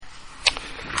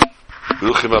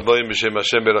Welcome to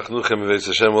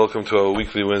our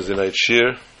weekly Wednesday night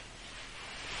shir.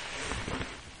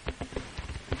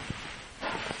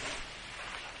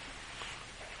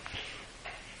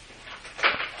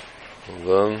 Hold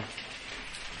on.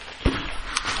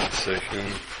 A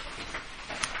second.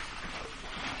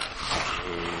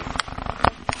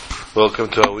 Welcome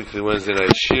to our weekly Wednesday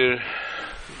night shir.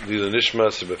 Lila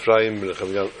Nishmas, Reb Ephraim, Reb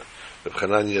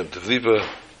Chananya, Reb Tevliba,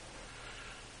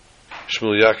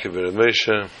 Shmuel Yaakov, Reb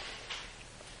Moshe,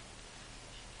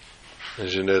 and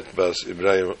Jeanette Bas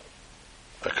Ibrahim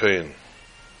Akoyen.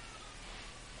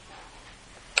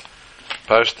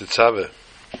 Parshat Tetzaveh.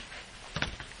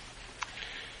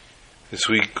 This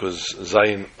week was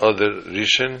Zayin Adar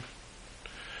Rishon.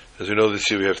 As we know, this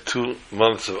year we have 2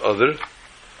 months of Adar.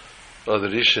 Adar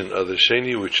Rishon, Adar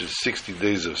Sheni, which is 60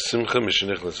 days of Simcha.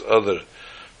 Mishnechnas Adar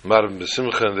Marim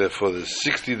B'Simcha, and therefore there's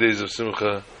 60 days of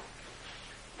Simcha.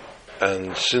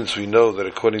 And since we know that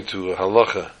according to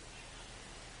halacha,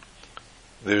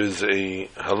 there is a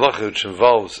halacha which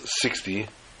involves 60,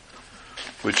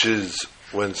 which is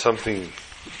when something,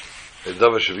 a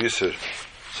davar shav yisr,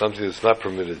 something that's not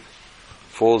permitted,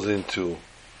 falls into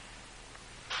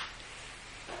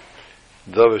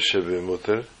davar shav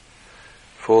mutar,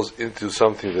 falls into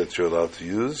something that you're allowed to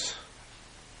use.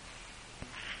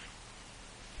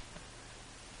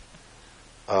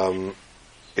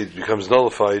 It becomes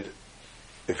nullified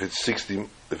if it's 60,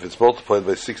 if it's multiplied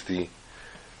by 60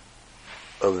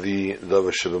 of the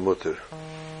davar shav mutar.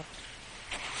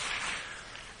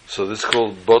 So this is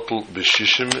called batel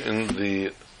b'shishim in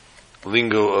the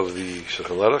lingo of the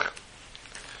Shulchan Aruch,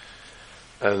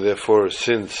 and therefore,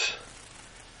 since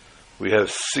we have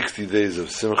 60 days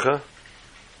of simcha,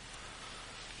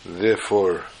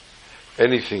 therefore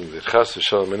anything that chas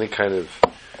v'shalom, any kind of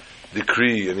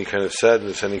decree, any kind of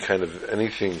sadness, any kind of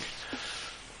anything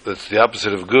that's the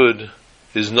opposite of good,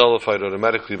 is nullified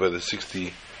automatically by the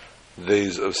 60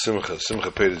 days of Simcha. Simcha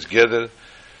paid is Geder.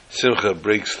 Simcha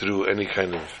breaks through any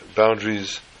kind of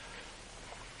boundaries,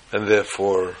 and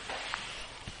therefore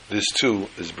this too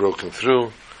is broken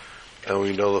through, and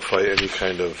we nullify any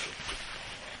kind of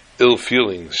ill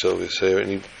feelings, shall we say, or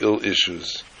any ill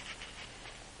issues.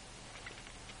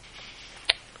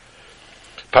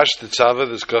 Parshat Tetzaveh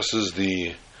discusses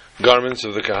the garments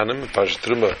of the Kahanim. Parshat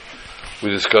Truma, we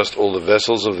discussed all the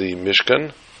vessels of the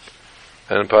Mishkan,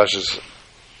 and in Parshat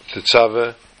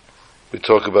Tetzaveh we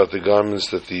talk about the garments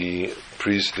that the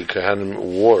priests, the Kahanim,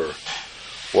 wore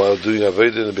while doing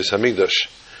Avodah in the Beis Hamikdash.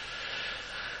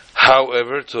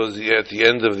 However, at the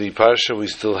end of the Parsha, we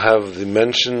still have the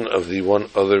mention of the one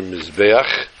other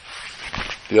Mizbeach,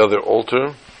 the other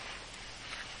altar,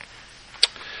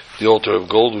 the altar of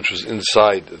gold, which was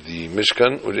inside the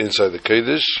Mishkan, or inside the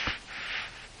Kodesh,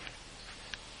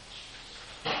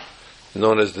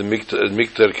 known as the Miktar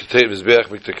Mizbeach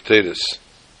Miktar Keteris.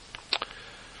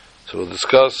 So we'll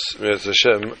discuss, Me'ez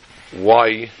Hashem,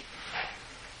 why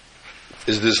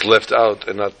is this left out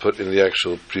and not put in the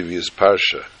actual previous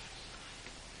Parsha.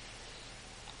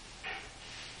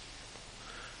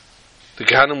 The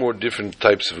Kahanim wore different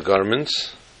types of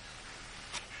garments.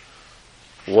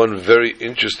 One very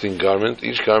interesting garment,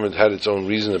 each garment had its own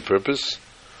reason and purpose.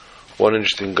 One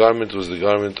interesting garment was the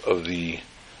garment of the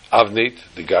Avneit,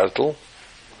 the Gartel,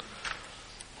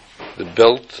 the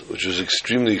belt, which was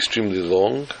extremely, extremely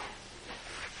long,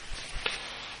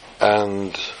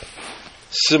 and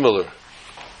similar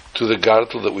to the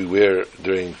Gartel that we wear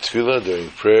during Tefillah, during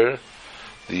prayer,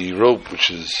 the rope which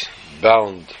is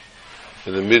bound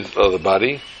in the middle of the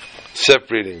body,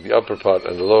 separating the upper part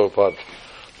and the lower part,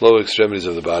 lower extremities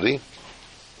of the body.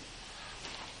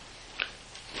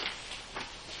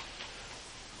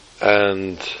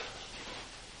 And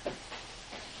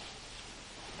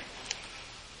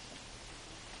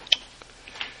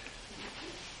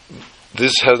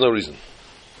this has no reason.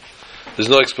 There's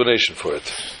no explanation for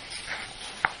it.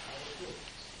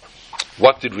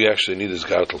 What did we actually need this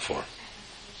gartel for?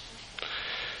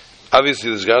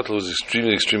 Obviously, this gartel was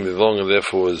extremely, extremely long, and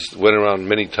therefore went around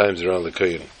many times around the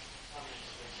Kohen.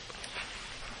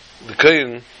 The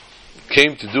Kohen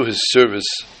came to do his service,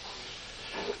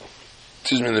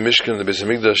 in the Mishkan, the Beis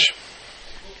Hamikdash,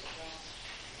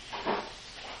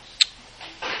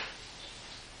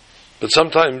 but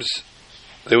sometimes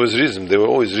there was reason. They were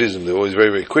always reason. They were always very,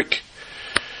 very quick,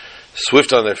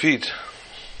 swift on their feet.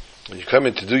 And you come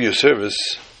in to do your service,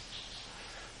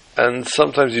 and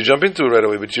sometimes you jump into it right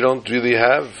away, but you don't really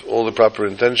have all the proper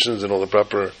intentions and all the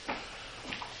proper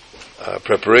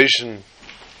preparation,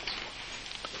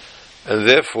 and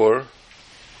therefore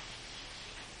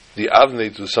the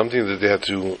Avneit was something that they had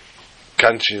to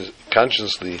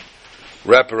consciously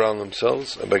wrap around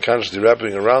themselves, and by consciously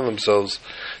wrapping around themselves,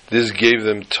 this gave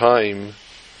them time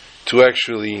to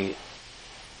actually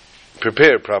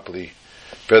prepare properly,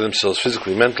 prepare themselves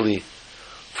physically, mentally,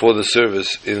 for the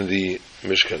service in the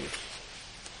Mishkan,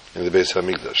 in the Beis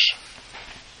HaMikdash.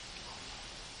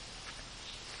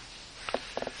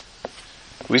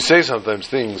 We say sometimes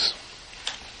things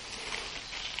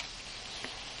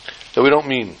that we don't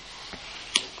mean.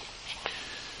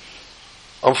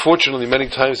 Unfortunately, many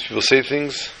times people say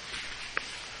things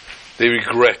they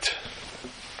regret.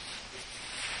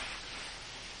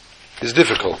 It's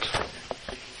difficult.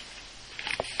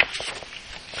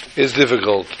 It's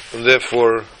difficult, and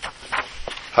therefore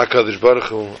HaKadosh Baruch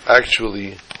Hu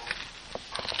actually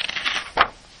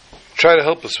try to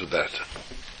help us with that.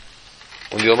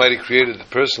 When the Almighty created the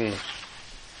person,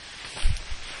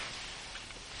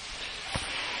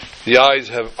 the eyes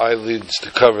have eyelids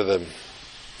to cover them,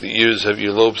 the ears have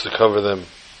earlobes to cover them,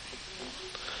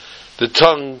 the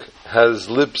tongue has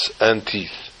lips and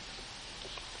teeth.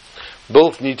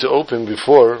 Both need to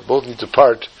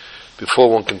part before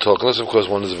one can talk, unless of course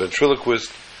one is a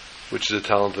ventriloquist, which is a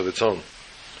talent of its own.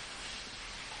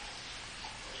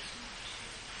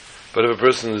 But if a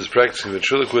person is practicing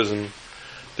ventriloquism,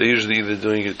 they're usually either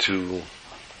doing it to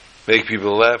make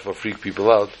people laugh or freak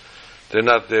people out. They're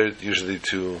not there usually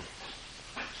to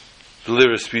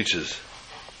deliver speeches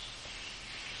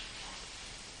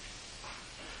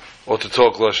or to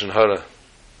talk Lashon Hara.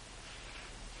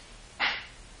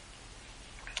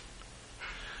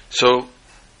 So,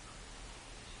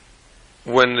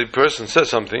 when the person says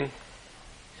something,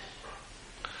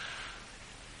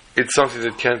 it's something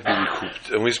that can't be recouped.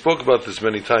 And we spoke about this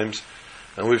many times,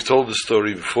 and we've told the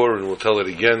story before, and we'll tell it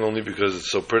again only because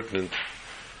it's so pertinent,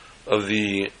 of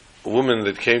the woman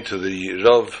that came to the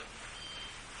Rav.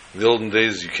 In the olden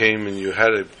days, you came and you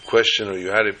had a question or you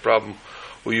had a problem,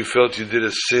 or you felt you did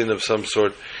a sin of some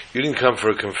sort. You didn't come for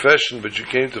a confession, but you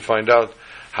came to find out,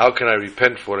 how can I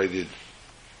repent for what I did?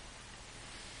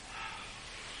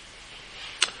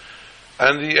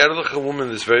 And the Erlicha woman,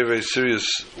 this very, very serious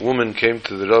woman, came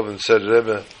to the Rav and said,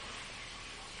 Rebbe,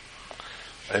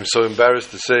 I'm so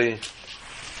embarrassed to say,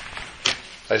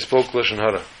 I spoke Lashon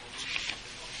Hara.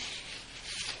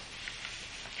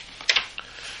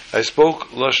 I spoke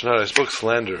Lashon Hara, I spoke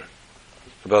slander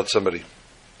about somebody.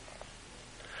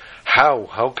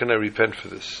 How can I repent for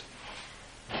this?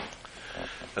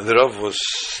 And the Rav was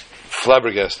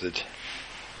flabbergasted.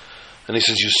 And he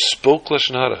says, you spoke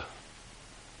Lashon Hara.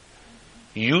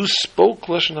 You spoke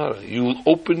Lashon Hara. You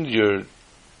opened your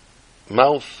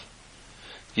mouth,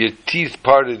 your teeth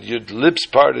parted, your lips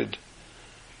parted,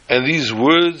 and these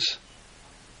words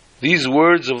of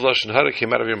Lashon Hara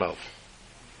came out of your mouth.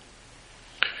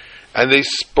 And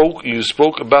you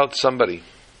spoke about somebody,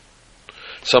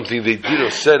 something they did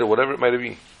or said or whatever it might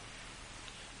be.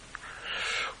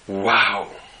 Wow,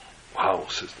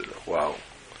 says the Rav, wow.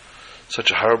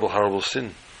 Such a horrible, horrible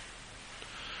sin.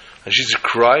 And she's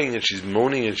crying and she's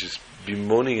moaning and she's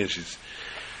bemoaning and she's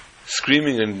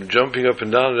screaming and jumping up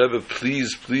and down. Rebbe,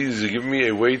 please, give me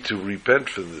a way to repent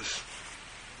for this.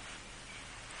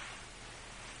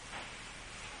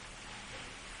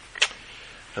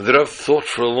 And the Rav thought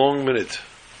for a long minute.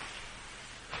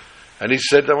 And he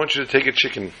said, I want you to take a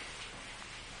chicken.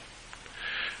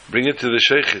 Bring it to the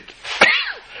sheikhet,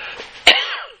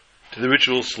 to the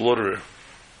ritual slaughterer.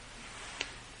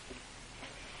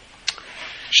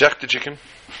 Shech the chicken,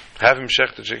 have him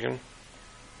shech the chicken,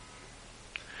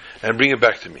 and bring it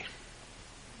back to me.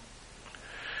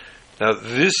 Now,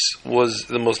 this was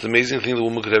the most amazing thing the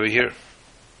woman could ever hear.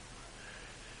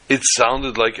 It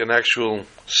sounded like an actual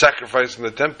sacrifice in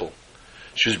the temple.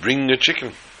 She was bringing a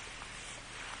chicken.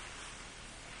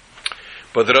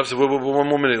 But the Rav said, one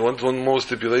more minute, one more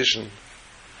stipulation,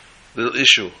 little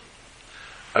issue.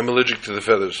 I'm allergic to the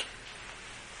feathers.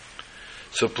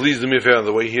 So please do me a favor on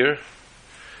the way here.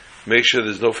 Make sure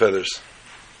there's no feathers.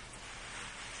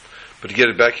 But to get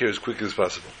it back here as quickly as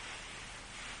possible.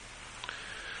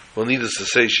 Well, needless to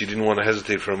say, she didn't want to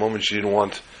hesitate for a moment. She didn't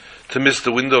want to miss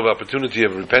the window of opportunity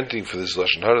of repenting for this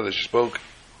Lashon Hara that she spoke.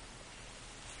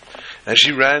 And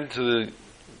she ran to the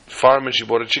farm and she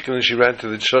bought a chicken and she ran to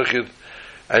the shochet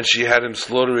and she had him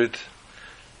slaughter it.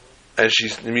 And she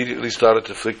immediately started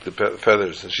to flick the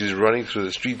feathers. And she's running through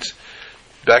the streets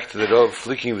back to the Rav,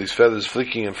 flicking these feathers,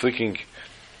 flicking and flicking,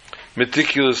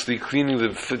 meticulously cleaning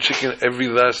the chicken every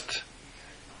last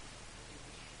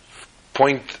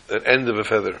point and end of a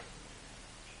feather.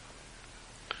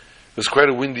 It was quite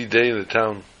a windy day in the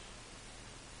town,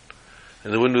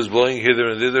 and the wind was blowing hither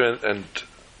and thither, and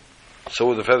so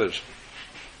were the feathers.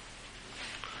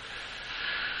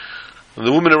 And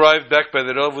the woman arrived back by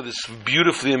the Rav with this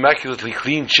beautifully, immaculately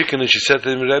clean chicken, and she said to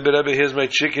him, Rebbe, here's my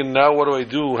chicken, now what do I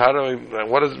do?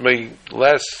 What is my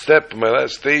last step, my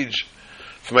last stage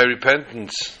for my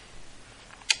repentance?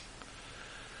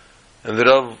 And the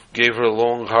Rav gave her a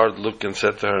long, hard look and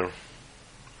said to her,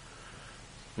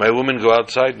 my woman, go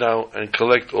outside now and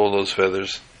collect all those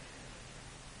feathers.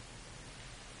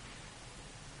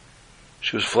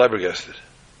 She was flabbergasted.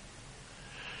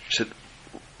 She said,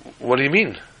 what do you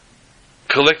mean?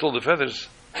 Collect all the feathers?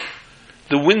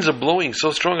 The winds are blowing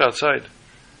so strong outside.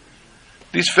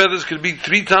 These feathers could be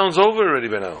 3 towns over already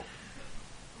by now.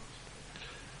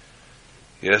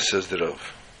 Yes, says the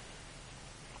Rav.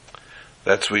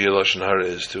 That's where your Lashon Hara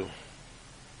is too.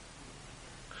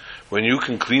 When you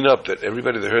can clean up that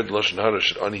everybody that heard Lashon Hara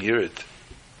should unhear it,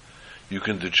 you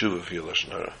can do tshuva for your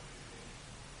Lashon Hara.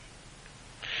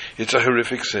 It's a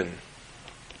horrific sin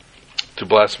to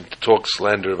blaspheme, to talk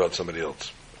slander about somebody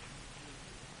else.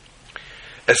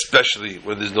 Especially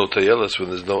when there's no tayelas, when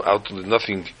there's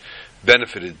nothing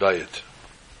benefited by it.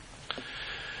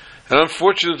 And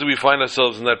unfortunately we find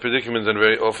ourselves in that predicament and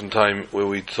very often time where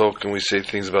we talk and we say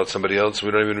things about somebody else,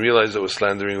 we don't even realize that we're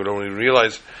slandering, we don't even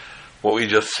realize what we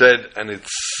just said, and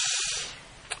it's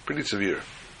pretty severe.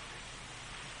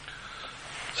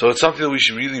 So it's something that we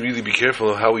should really, really be careful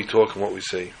of how we talk and what we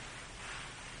say.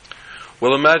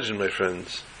 Well, imagine, my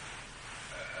friends,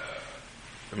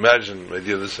 imagine, my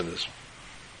dear listeners,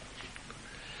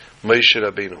 Moshe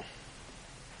Rabbeinu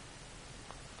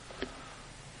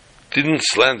didn't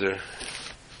slander,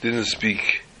 didn't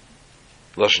speak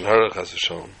Lashon Hara Chas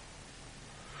v'Shalom,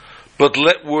 but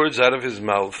let words out of his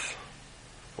mouth.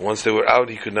 Once they were out,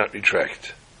 he could not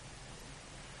retract.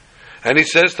 And he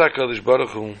says to HaKadosh Baruch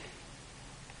Hu,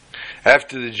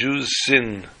 after the Jews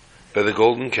sin by the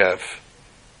golden calf,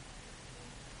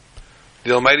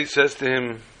 the Almighty says to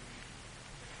him,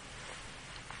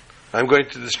 I'm going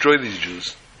to destroy these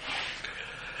Jews.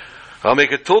 I'll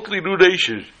make a totally new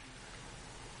nation.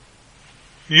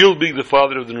 You'll be the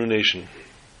father of the new nation.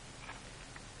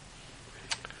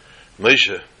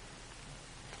 Moshe,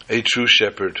 a true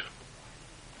shepherd,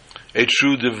 a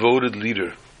true devoted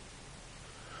leader,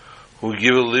 who would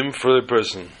give a limb for the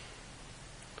person,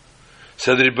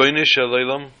 said, Ribono shel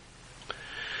Olam,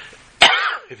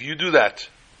 if you do that,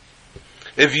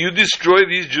 if you destroy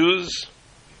these Jews,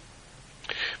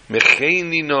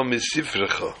 mecheini no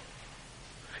misifrecha,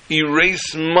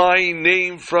 erase my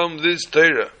name from this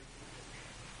Torah.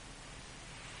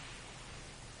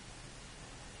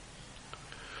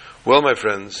 Well, my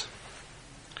friends,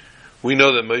 we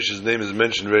know that Moshe's name is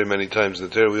mentioned very many times in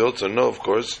the Torah. We also know, of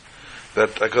course, that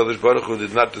HaKadosh Baruch Hu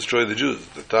did not destroy the Jews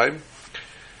at the time.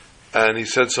 And he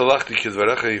said, Salachti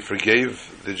kidvarecha, he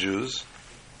forgave the Jews,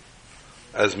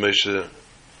 as Moshe,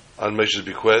 on Moshe's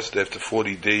bequest, after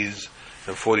 40 days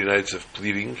and 40 nights of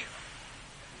pleading.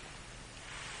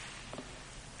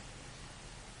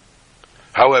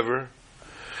 However,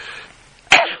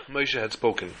 Moshe had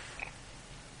spoken.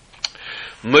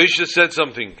 Moshe said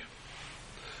something.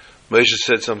 Moshe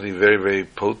said something very, very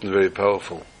potent, very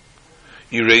powerful.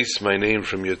 Erase my name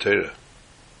from your Torah.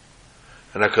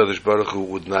 And HaKadosh Baruch Hu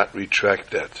would not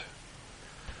retract that.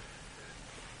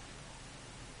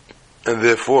 And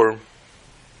therefore,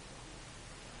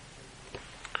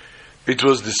 it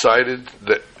was decided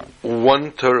that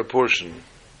one Torah portion,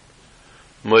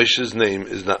 Moshe's name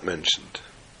is not mentioned.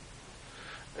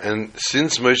 And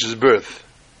since Moshe's birth,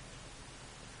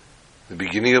 the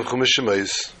beginning of Chumash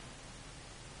Shemais,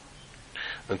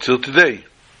 until today,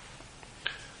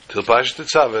 till Parshat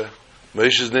Tetzaveh,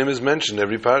 Moshe's name is mentioned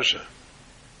every parsha.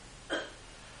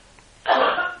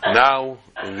 Now,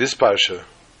 in this parsha,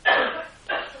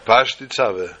 Parshat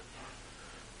Tetzaveh,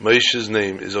 Moshe's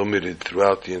name is omitted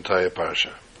throughout the entire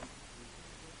parsha.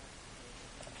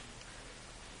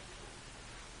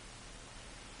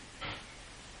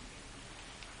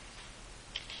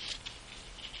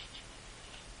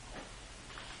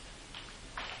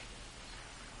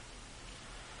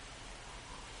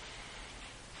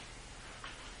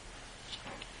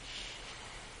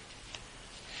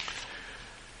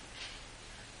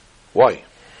 Why?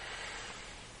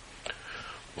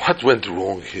 What went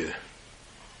wrong here?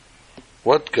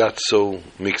 What got so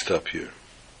mixed up here?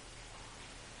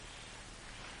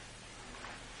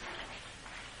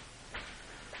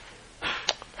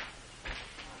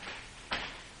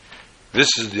 This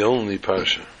is the only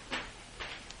parsha.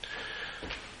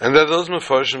 And that those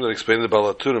Mefarshim that explain the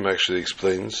Baal HaTurim actually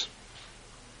explains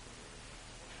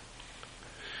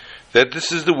that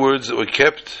this is the words that were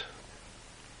kept,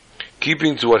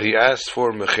 keeping to what he asked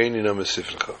for, Mecheini no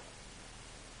Mesifrecha.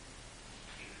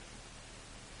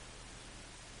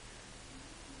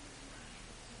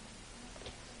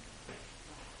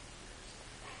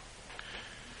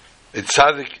 a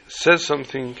tzaddik says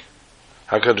something,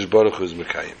 HaKadosh Baruch Hu is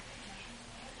Mekayim.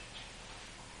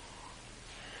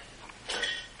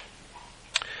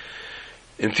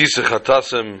 In Tisach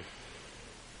Hatasem,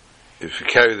 if you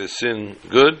carry the sin,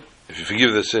 good. If you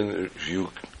forgive the sin, if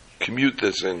you commute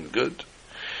the sin, good.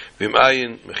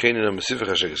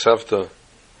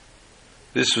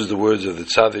 This was the words of the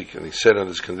tzaddik, and he said on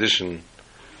this condition.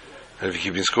 And if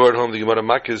you keep score at home, the Gemara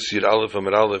Makkos Yud Aleph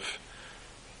Amud Aleph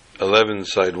 11,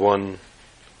 side 1,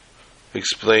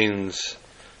 explains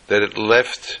that it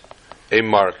left a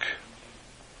mark.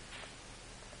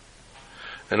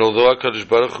 And although HaKadosh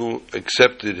Baruch Hu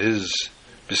accepted his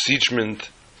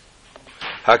beseechment,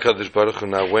 HaKadosh Baruch Hu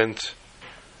now went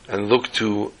and looked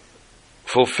to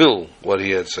fulfill what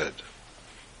he had said.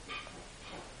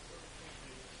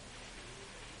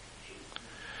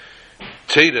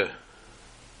 Torah,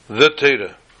 the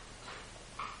Torah,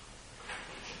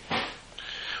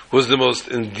 was the most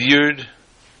endeared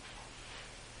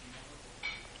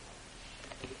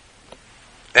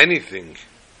anything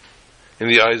in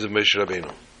the eyes of Moshe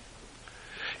Rabbeinu.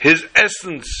 His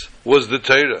essence was the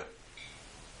Torah.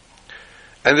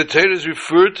 And the Torah is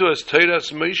referred to as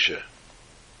Torah's Moshe.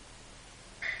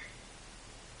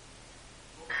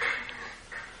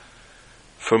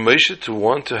 For Moshe to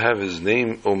want to have his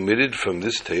name omitted from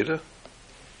this Torah,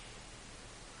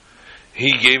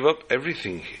 he gave up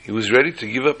everything. He was ready to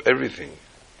give up everything.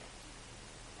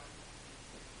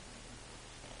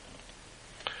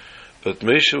 But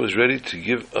Moshe was ready to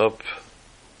give up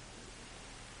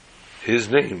his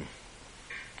name.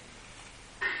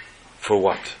 For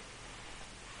what?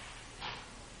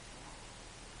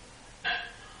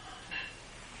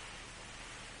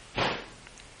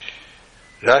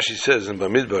 Rashi says in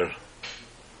Bamidbar,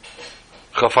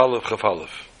 Chaf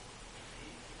Aleph,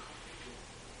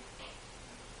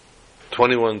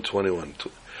 21,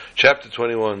 chapter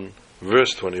 21,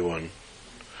 verse 21.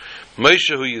 Moshe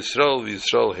hu Yisrael,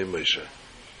 v'Yisrael he Moshe.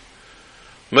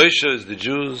 Moshe is the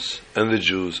Jews, and the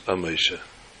Jews are Moshe.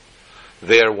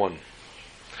 They are one.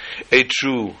 A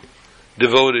true,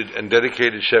 devoted, and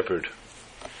dedicated shepherd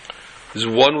is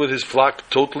one with his flock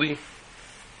totally,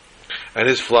 and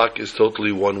his flock is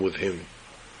totally one with him.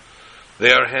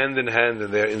 They are hand in hand,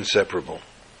 and they are inseparable.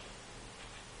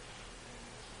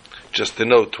 Just to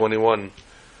note, 21,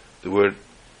 the word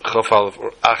Chaf Aleph,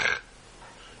 or Ach,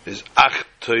 is Ach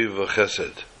Tov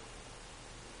V'Chesed.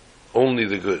 Only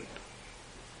the good.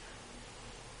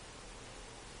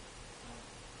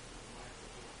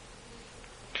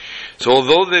 So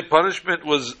although the punishment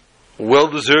was well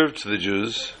deserved to the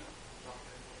Jews,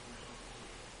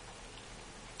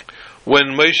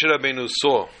 when Moshe Rabbeinu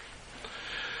saw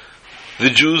the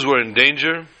Jews were in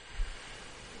danger,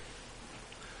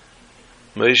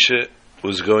 Moshe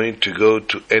was going to go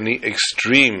to any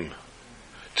extreme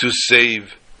to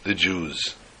save the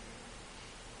Jews.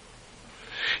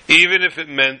 Even if it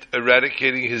meant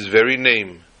eradicating his very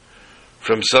name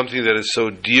from something that is so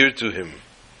dear to him.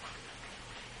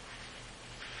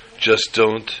 Just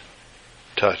don't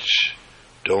touch,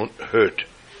 don't hurt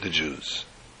the Jews.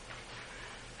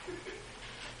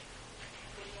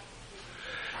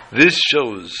 This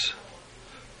shows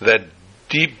that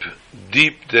deep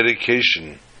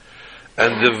dedication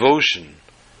and devotion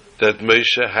that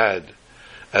Moshe had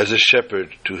as a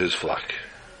shepherd to his flock.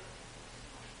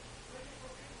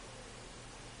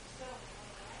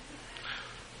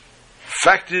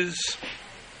 Fact is,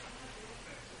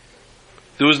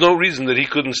 there was no reason that he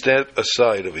couldn't stand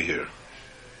aside over here.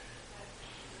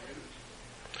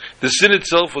 The sin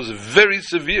itself was very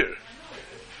severe.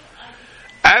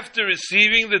 After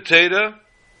receiving the Torah,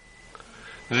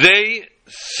 they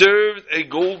served a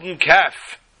golden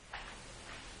calf.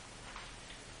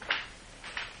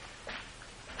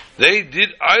 They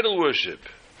did idol worship.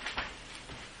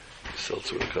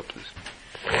 Seltzer with a cup, please.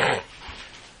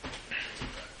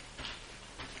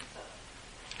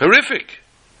 Horrific.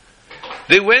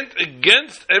 They went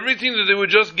against everything that they were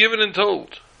just given and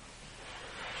told.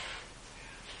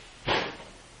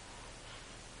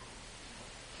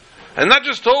 And not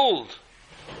just told.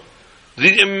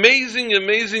 The amazing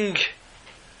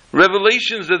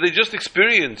revelations that they just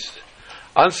experienced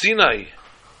on Sinai.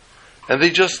 And they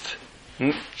just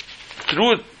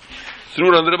threw it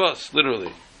under the bus,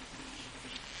 literally.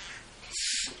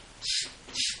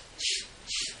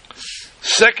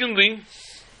 Secondly,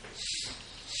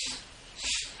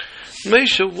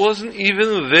 Moshe wasn't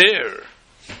even there.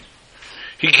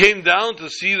 He came down to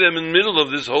see them in the middle of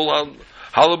this whole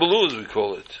hullabaloo, as we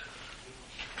call it.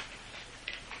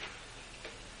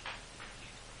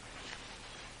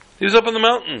 He was up on the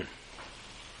mountain.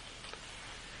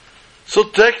 So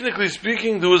technically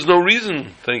speaking, there was no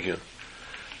reason, thank you,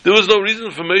 there was no reason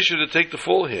for Moshe to take the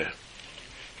fall here.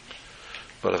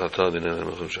 Okay.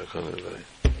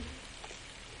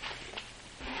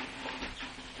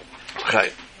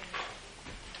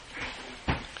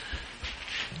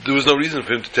 There was no reason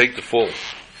for him to take the fall.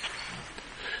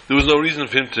 There was no reason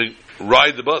for him to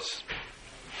ride the bus.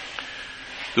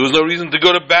 There was no reason to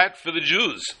go to bat for the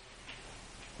Jews.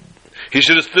 He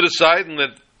should have stood aside and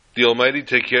let the Almighty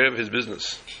take care of his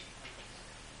business.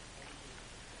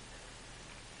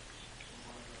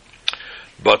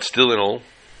 But still in all,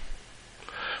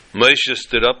 Moshe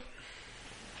stood up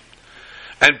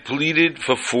and pleaded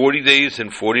for 40 days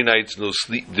and 40 nights, no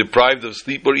sleep, deprived of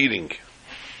sleep or eating,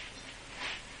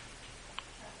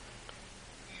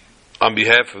 on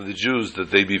behalf of the Jews,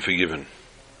 that they be forgiven.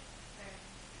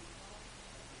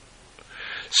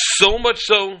 So much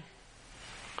so,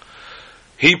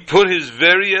 he put his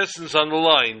very essence on the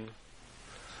line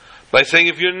by saying,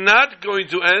 if you're not going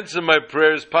to answer my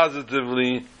prayers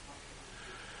positively,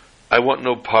 I want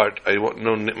no part,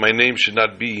 my name should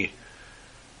not be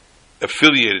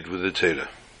affiliated with the Torah.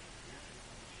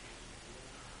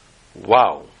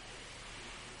 Wow.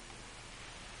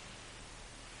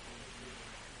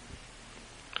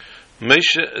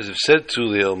 Moshe, as I've said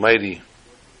to the Almighty,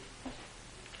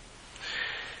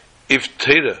 if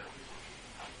Torah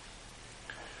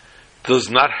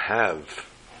does not have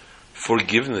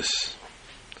forgiveness,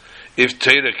 if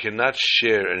Torah cannot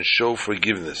share and show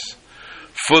forgiveness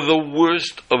for the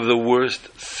worst of the worst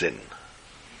sin,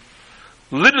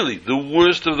 literally the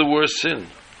worst of the worst sin,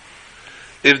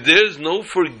 if there's no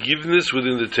forgiveness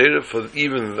within the Torah for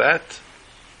even that,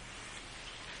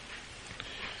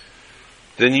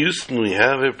 then Houston, we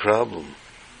have a problem.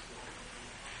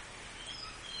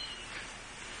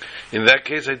 In that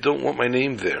case, I don't want my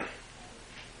name there.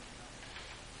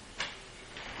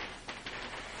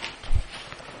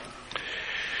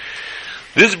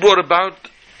 This brought about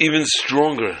even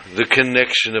stronger the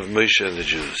connection of Moshe and the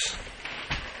Jews.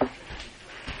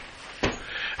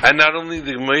 And not only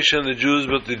the Moshe and the Jews,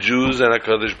 but the Jews and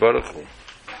HaKadosh Baruch Hu.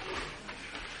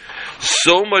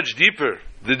 So much deeper,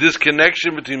 the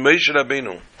disconnection between Moshe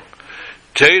Rabbeinu,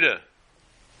 Torah,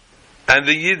 and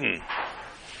the Yidden,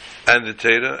 and the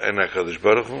Torah, and HaKadosh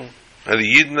Baruch Hu, and the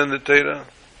Yidden and the Torah,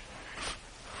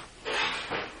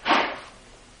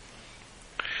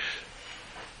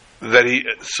 that he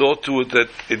saw to it that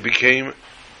it became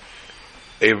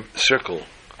a circle.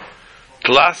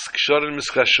 Tlas ksharim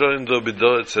miskasharim do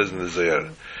bido, it says in the Zohar.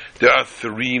 There are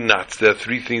three knots, there are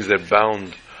three things that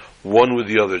bound one with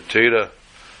the other, Torah,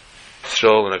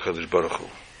 Yisrael, and HaKadosh Baruch Hu.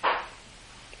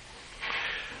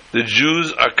 The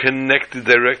Jews are connected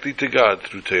directly to God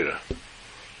through Torah.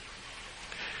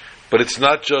 But it's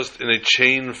not just in a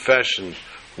chain fashion,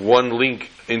 one link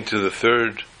into the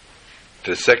third,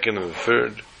 to the second and the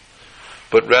third,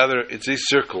 but rather it's a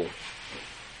circle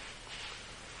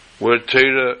where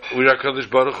Torah, where HaKadosh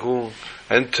Baruch Hu,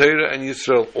 and Torah and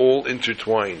Yisrael all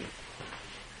intertwine.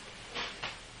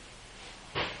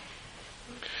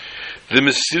 The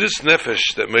Mesiras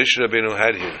Nefesh that Moshe Rabbeinu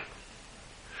had here,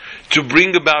 to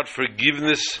bring about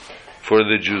forgiveness for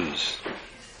the Jews.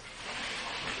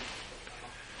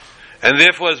 And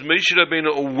therefore, as Moshe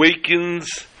Rabbeinu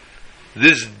awakens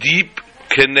this deep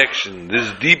connection,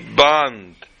 this deep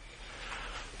bond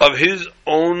of his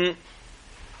own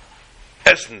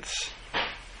essence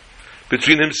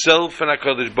between himself and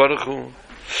HaKadosh Baruch Hu,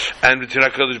 and between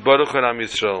HaKadosh Baruch Hu and Am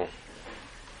Yisrael,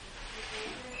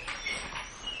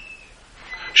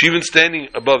 even standing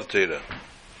above Torah.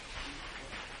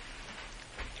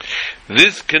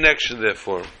 This connection,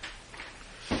 therefore,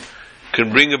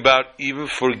 can bring about even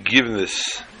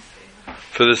forgiveness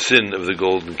for the sin of the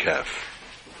golden calf.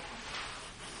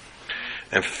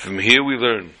 And from here we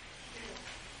learn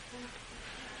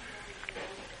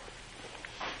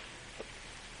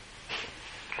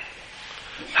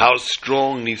how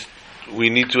strong we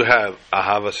need to have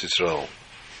Ahavas Yisrael,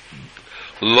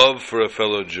 love for a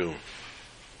fellow Jew.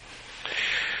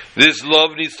 This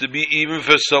love needs to be even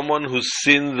for someone who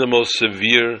sinned the most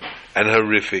severe and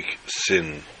horrific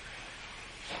sin.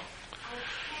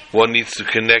 One needs to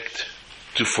connect,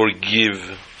 to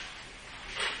forgive,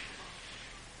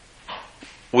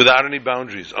 without any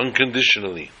boundaries,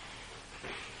 unconditionally.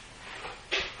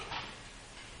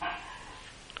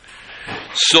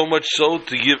 So much so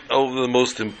to give over the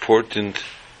most important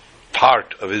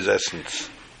part of his essence,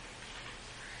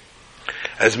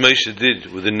 as Moshe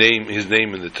did with his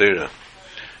name in the Torah,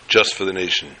 just for the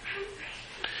nation.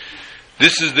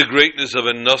 This is the greatness of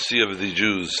a Nasi of the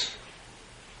Jews.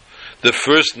 The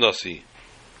first Nasi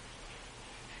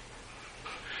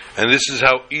And this is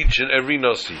how each and every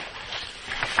Nasi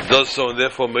does so, and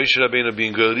therefore Moshe Rabbeinu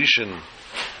being Goel Rishon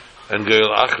and Goel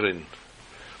Achrin.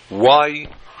 Why?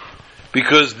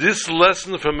 Because this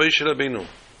lesson from Moshe Rabbeinu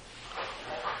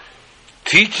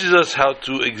teaches us how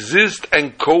to exist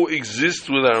and coexist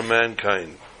with our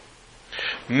mankind.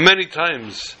 Many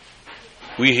times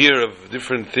we hear of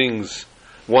different things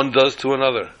one does to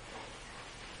another.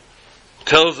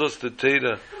 Tells us the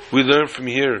Torah. We learn from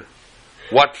here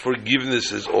what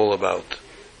forgiveness is all about.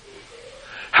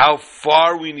 How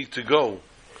far we need to go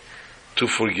to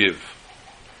forgive.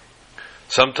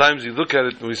 Sometimes we look at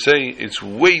it and we say, it's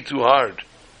way too hard.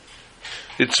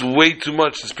 It's way too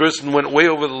much. This person went way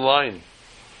over the line.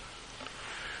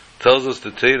 Tells us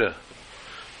the Torah,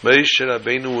 Moshe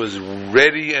Rabbeinu was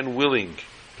ready and willing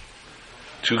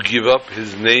to give up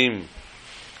his name,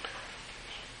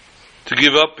 to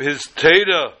give up his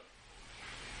Torah,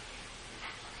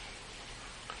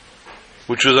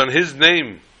 which was on his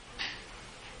name,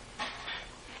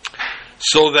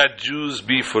 so that Jews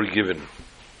be forgiven.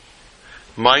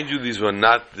 Mind you, these were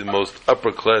not the most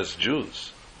upper class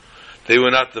Jews. They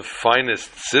were not the finest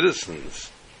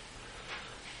citizens.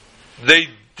 They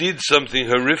did something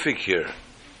horrific here.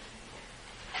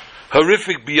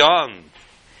 Horrific beyond.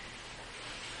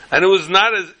 And it was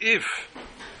not as if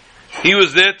he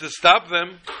was there to stop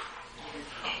them.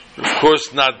 Of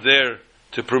course, not there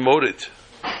to promote it.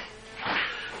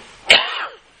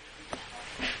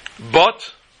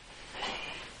 But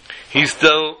he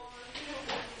still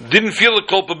didn't feel a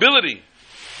culpability,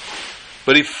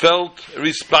 but he felt a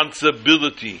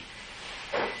responsibility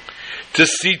to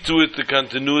see to it the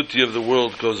continuity of the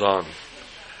world goes on.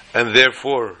 And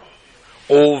therefore,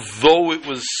 although it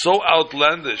was so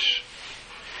outlandish,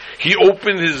 he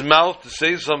opened his mouth to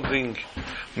say something.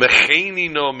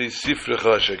 Mecheni no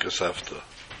misifrecha shekasafta.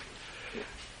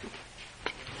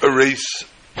 Erase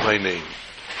my name.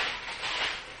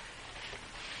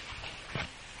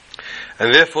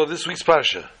 And therefore, this week's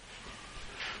Parsha,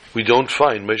 we don't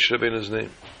find Moshe Rabbeinu's name.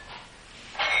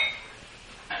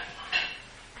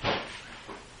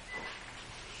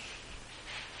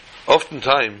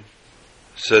 Oftentimes,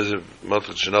 says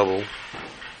Malchut Chernobyl,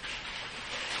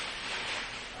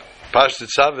 Parshat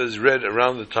Tzava is read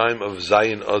around the time of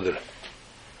Zayin Adar,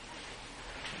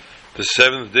 the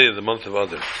 7th day of the month of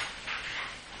Adar,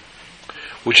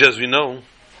 which, as we know,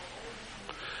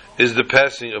 is the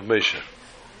passing of Moshe.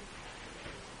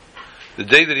 The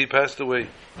day that he passed away.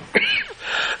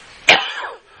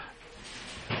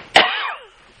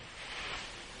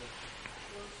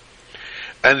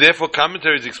 And therefore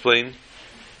commentaries explain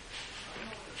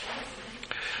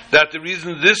that the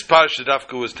reason this Parsha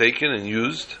Dafka was taken and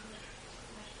used,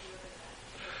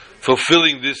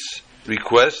 fulfilling this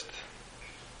request,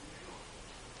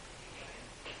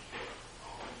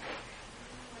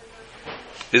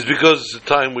 is because it's the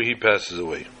time where he passes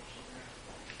away.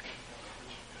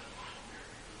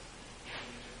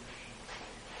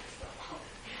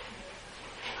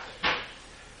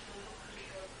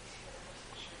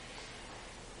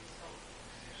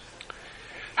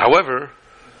 However,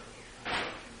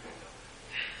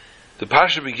 the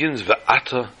Parsha begins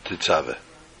V'ata Tetzaveh,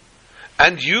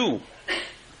 and you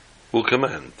will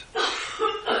command.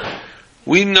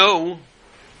 We know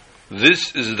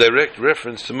this is a direct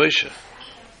reference to Moshe.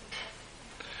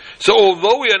 So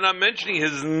although we are not mentioning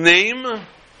his name,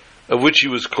 of which he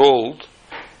was called,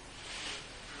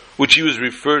 which he was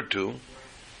referred to,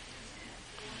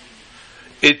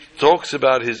 it talks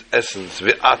about his essence,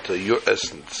 V'ata, your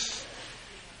essence.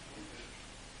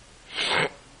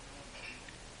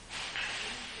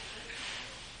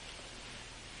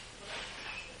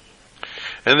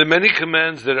 And the many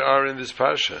commands that are in this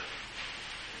Parsha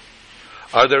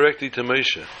are directly to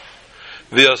Moshe.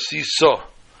 V'asiso,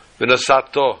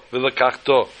 v'nasato,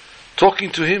 v'lakachto,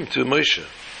 talking to him, to Moshe.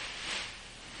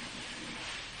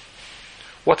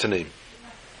 What's a name?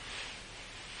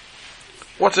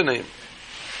 What's a name?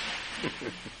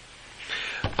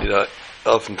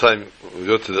 Oftentimes we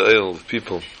go to the aisle with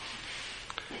people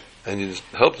and you just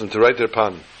help them to write their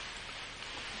pan.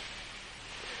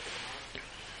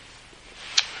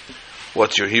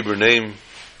 What's your Hebrew name?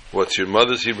 What's your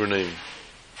mother's Hebrew name?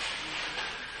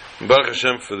 And Baruch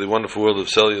Hashem, for the wonderful world of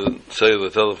cellular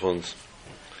telephones,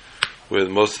 where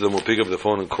most of them will pick up the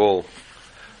phone and call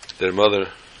their mother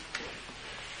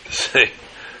to say,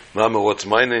 Mama, what's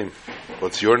my name?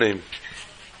 What's your name?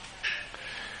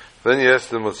 Then you ask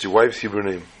them, what's your wife's Hebrew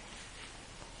name?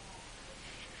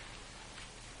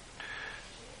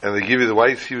 And they give you the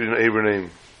wife's Hebrew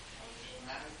name.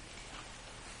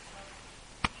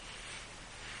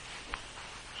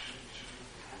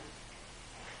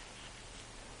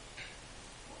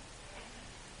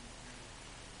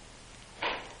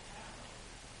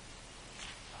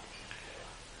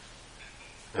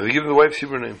 And they give the wife's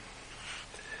Hebrew name.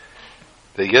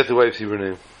 They get the wife's Hebrew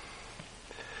name.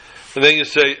 And then you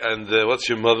say, and what's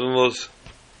your mother-in-law's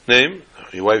name?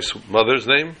 Your wife's mother's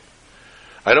name?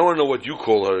 I don't want to know what you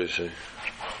call her, you say.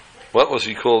 What was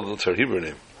he called? What's her Hebrew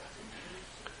name?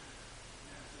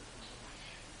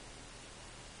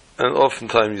 And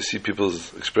oftentimes you see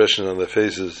people's expression on their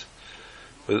faces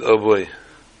with, oh boy,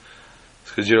 it's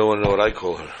because you don't want to know what I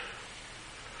call her.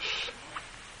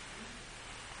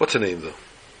 What's a name, though?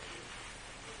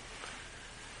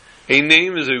 A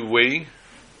name is a way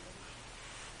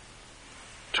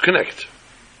to connect,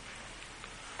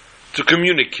 to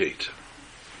communicate.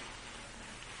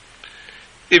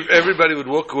 If everybody would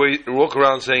walk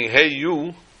around saying, hey,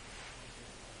 you,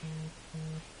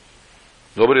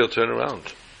 nobody will turn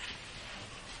around.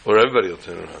 Or everybody will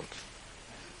turn around.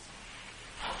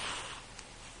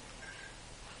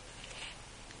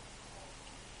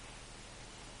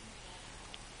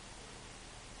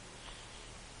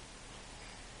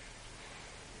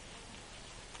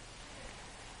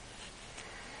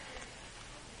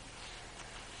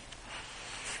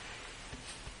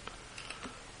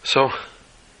 So,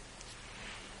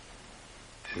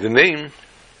 the name,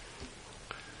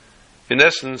 in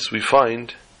essence, we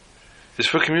find, is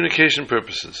for communication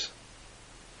purposes.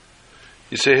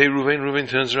 You say, hey, Reuven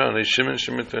turns around. Hey, Shimon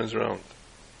turns around.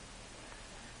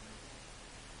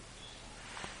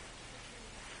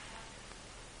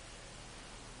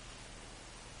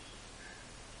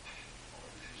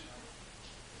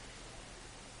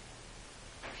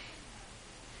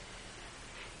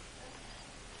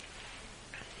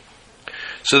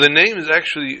 So the name is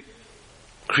actually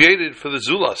created for the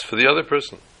zulas, for the other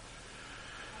person.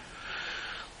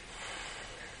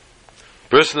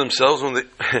 Person themselves, when they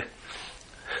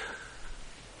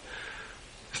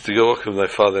used to go walk with my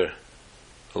father,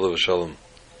 Alav Shalom,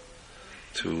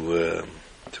 to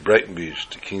Brighton Beach,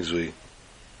 to Kingsway,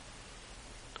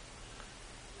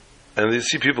 and they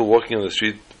see people walking on the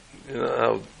street. You know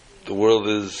how the world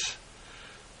is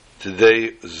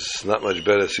today is not much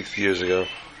better. 60 years ago,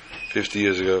 50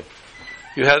 years ago,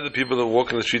 you had the people that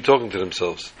walk in the street talking to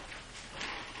themselves.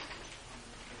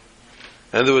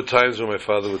 And there were times when my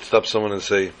father would stop someone and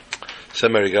say,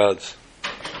 send my regards.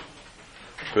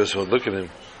 The person would look at him.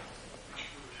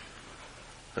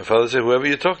 My father would say, whoever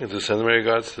you're talking to, send my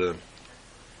regards to them.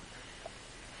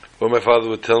 Or my father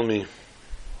would tell me,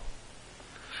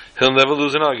 he'll never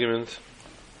lose an argument.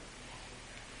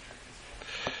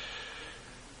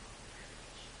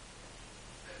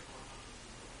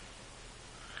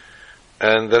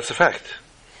 And that's a fact.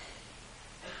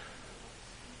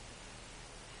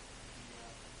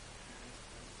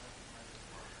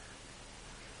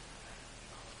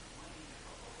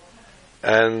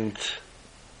 And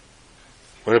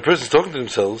when a person's talking to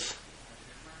themselves,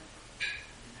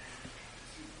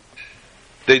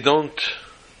 they don't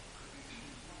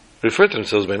refer to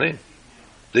themselves by name.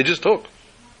 They just talk.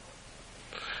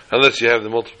 Unless you have the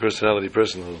multiple personality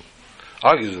person who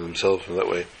argues with himself in that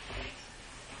way.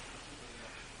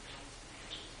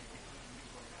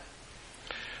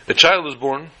 A child is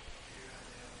born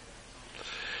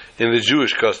in the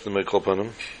Jewish custom, I call upon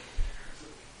him.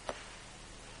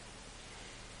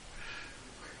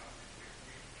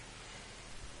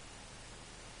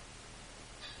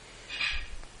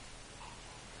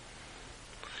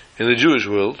 In the Jewish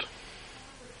world,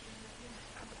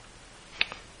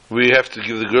 we have to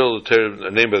give the girl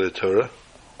a name by the Torah,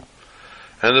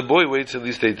 and the boy waits at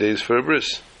least 8 days for a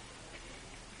bris.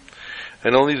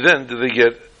 And only then do they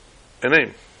get a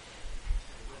name.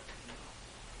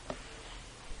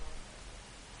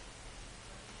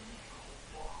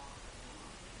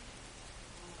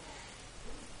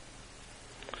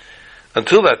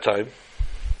 Until that time,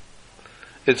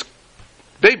 it's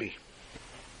baby.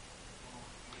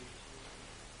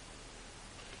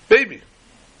 Baby.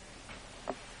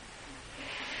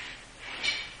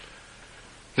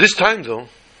 This time, though,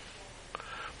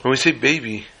 when we say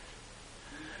baby,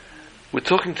 we're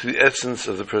talking to the essence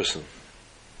of the person,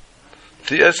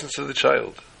 to the essence of the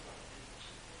child.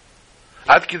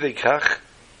 Ad kidei kach,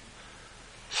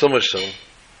 so much so,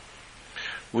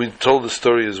 we told the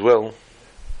story as well.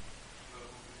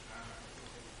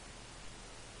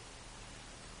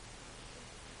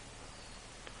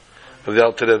 Of the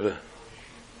Alter Rebbe.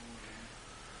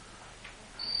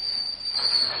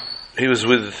 He was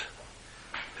with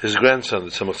his grandson, the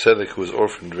Tzemach Tzedek, who was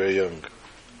orphaned very young.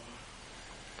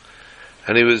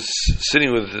 And he was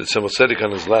sitting with the Tzemach Tzedek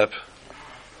on his lap,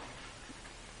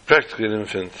 practically an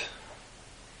infant.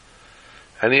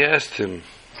 And he asked him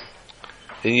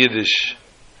in Yiddish,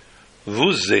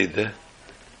 Who's Zayda?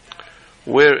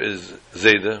 Where is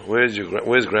Zayda?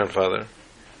 Where's grandfather?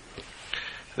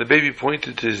 The baby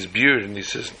pointed to his beard and he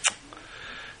says,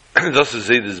 "Das is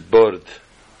Zayda's bird.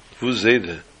 Who's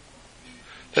Zayda?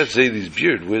 That's Zayda's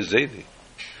beard. Where's Zayda?"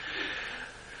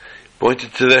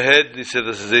 Pointed to the head and he said,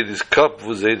 "This is Zayda's cup.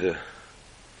 Who's Zayda?"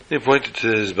 He pointed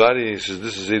to his body and he says,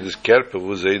 "This is Zayda's kerpa.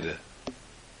 Who's Zayda?"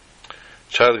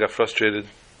 Child got frustrated,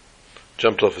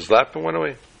 jumped off his lap and went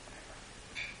away.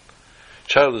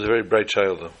 Child was a very bright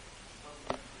child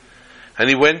though. And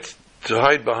he went to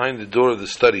hide behind the door of the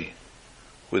study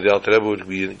where the Alter Rebbe would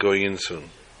be going in soon.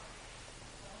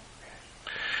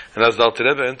 And as the Alter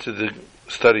Rebbe entered the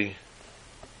study,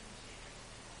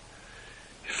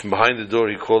 from behind the door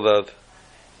he called out,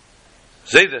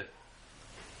 "Zayda!"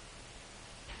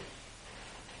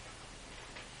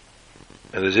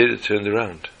 And the Zayda turned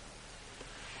around.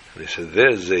 And he said,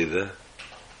 "There's Zayda."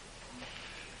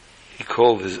 He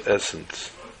called his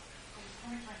essence.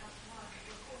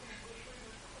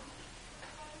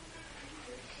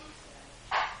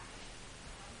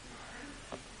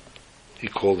 He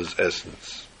called his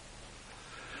essence.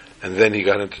 And then he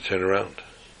got him to turn around.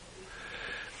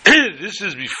 This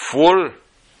is before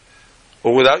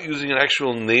or without using an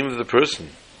actual name of the person.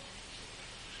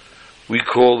 We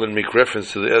call and make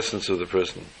reference to the essence of the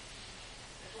person.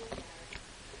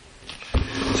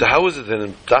 So how is it then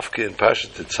in Dafke and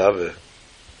Parshat Tetzaveh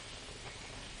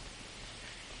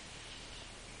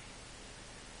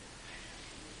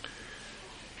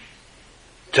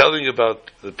telling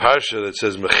about the parsha that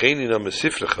says Mecheni na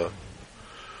mesifrecha,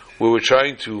 where we're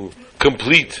trying to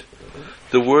complete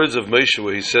the words of Moshe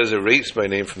where he says, "Erase my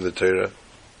name from the Torah,"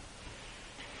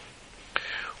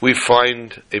 we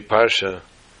find a parsha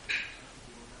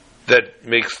that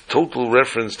makes total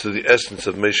reference to the essence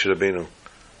of Moshe Rabbeinu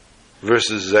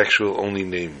versus his actual only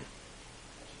name.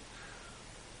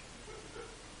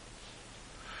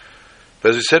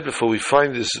 But as we said before, we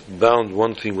find this bound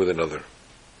one thing with another.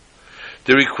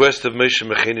 The request of Moshe,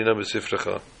 "Mecheni na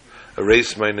b'sifrecha,"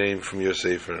 erase my name from your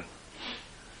sefer,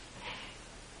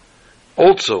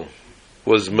 also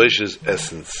was Moshe's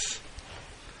essence,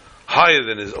 higher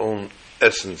than his own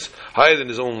essence, higher than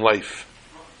his own life.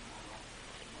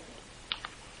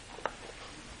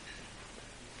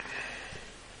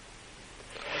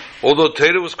 Although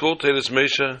Torah was called Torah's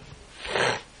Moshe,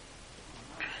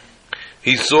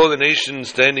 he saw the nation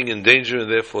standing in danger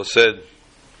and therefore said,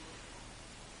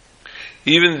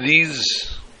 even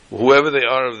these, whoever they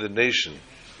are of the nation,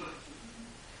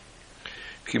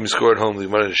 keep me score at home, the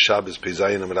Gemara in Shabbos,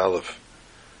 Pezayin Amid Aleph,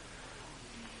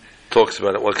 talks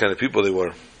about what kind of people they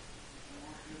were.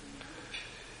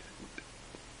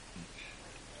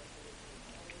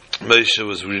 Moshe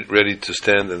was ready to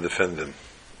stand and defend them.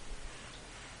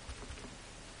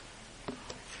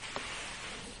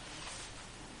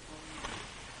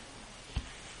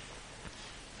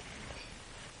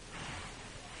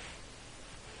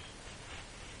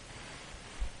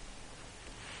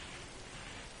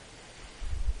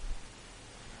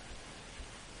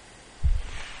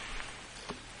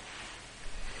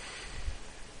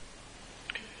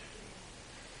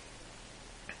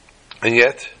 And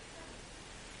yet,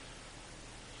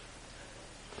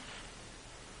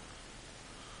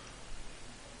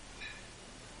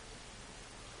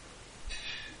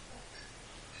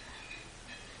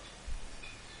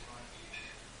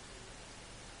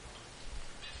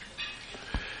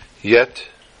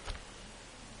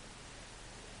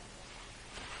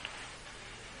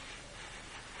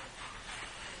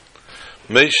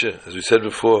 Moshe, as we said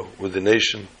before, with the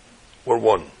nation, were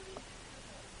one.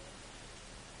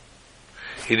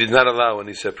 He did not allow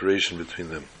any separation between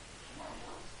them.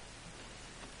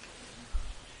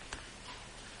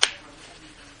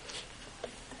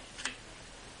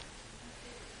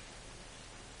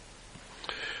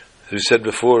 As we said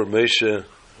before, Moshe,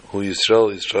 who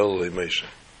Yisrael, Yisrael Moshe.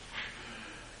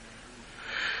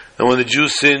 And when the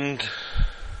Jews sinned,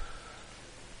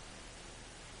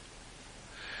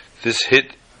 this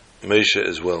hit Moshe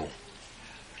as well.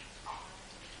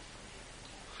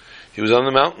 He was on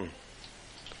the mountain,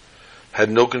 had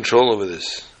no control over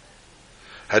this,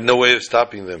 had no way of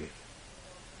stopping them.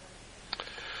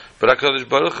 But HaKadosh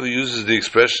Baruch Hu uses the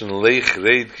expression Leich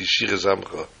reid kishichas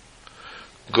amcha,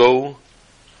 go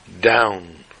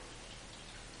down.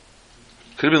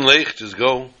 Could have been Leich, just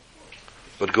go,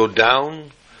 but go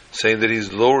down, saying that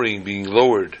he's lowering, being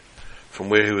lowered from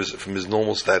where he was, from his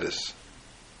normal status.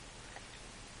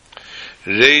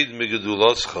 Reid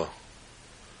migedulascha.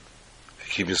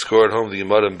 Keep your score at home, the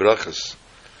Gemara in Brachas,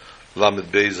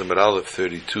 Lamed Beis Amar Aleph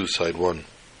 32, side 1.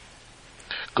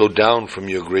 Go down from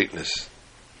your greatness.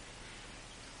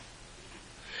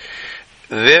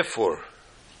 Therefore,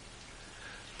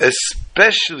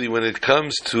 especially when it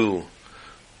comes to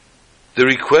the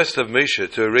request of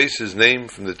Moshe to erase his name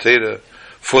from the Torah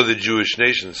for the Jewish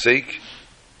nation's sake,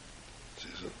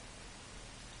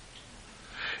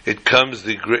 it comes,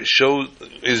 the great show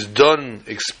is done,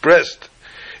 expressed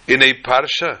in a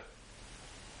parsha,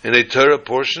 in a Torah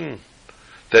portion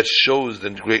that shows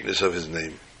the greatness of his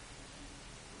name,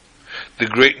 the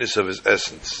greatness of his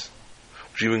essence,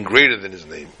 which is even greater than his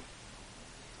name.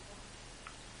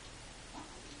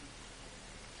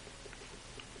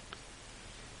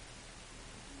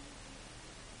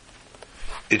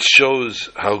 It shows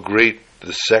how great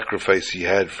the sacrifice he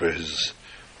had for his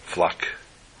flock,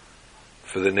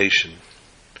 for the nation,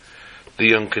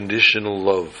 the unconditional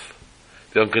love,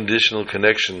 the unconditional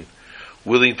connection,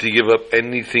 willing to give up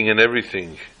anything and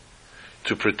everything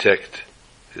to protect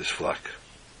his flock.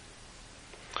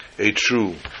 A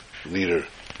true leader,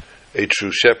 a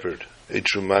true shepherd, a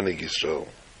true Manig Yisrael.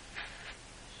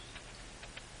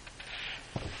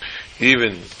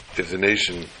 Even if the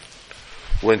nation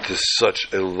went to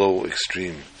such a low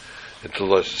extreme, and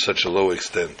to such a low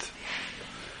extent.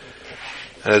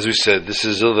 And as we said, this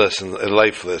is a lesson, a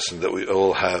life lesson that we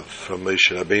all have from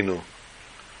Moshe Rabbeinu,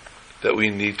 that we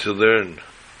need to learn.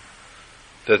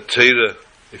 That Torah,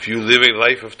 if you live a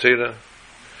life of Torah,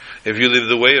 if you live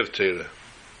the way of Torah,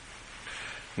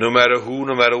 no matter who,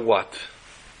 no matter what,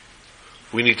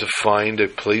 we need to find a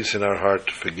place in our heart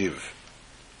to forgive,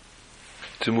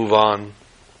 to move on,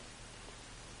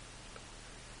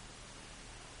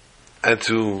 and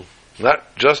to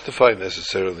not justify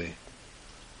necessarily,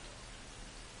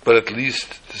 but at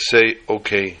least to say,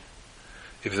 okay,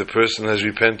 if the person has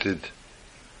repented,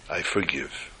 I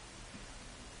forgive.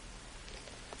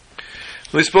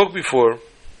 We spoke before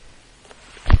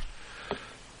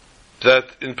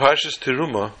that in Parshas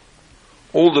Teruma,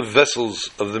 all the vessels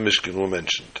of the Mishkan were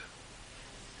mentioned,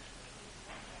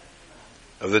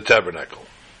 of the tabernacle.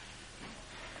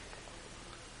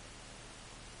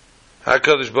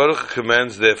 HaKadosh Baruch Hu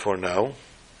commands, therefore, now,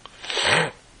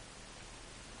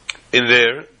 in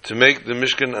there, to make the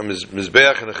Mishkan a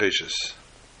Mizbeach and a Cheshes,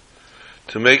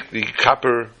 to make the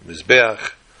copper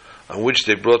Mizbeach on which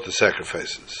they brought the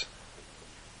sacrifices.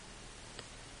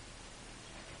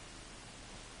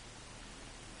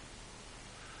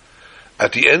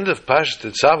 At the end of Parshas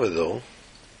Tetzaveh, though,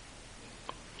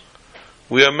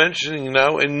 we are mentioning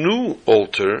now a new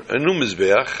altar, a new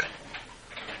Mizbeach,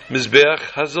 Mizbeach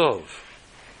Hazov.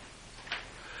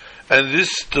 And this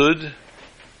stood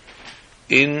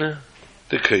in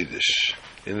the Kodesh,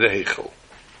 in the Heichel.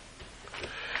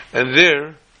 And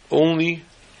there only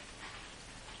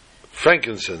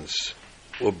frankincense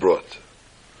were brought,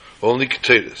 only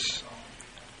Keteris.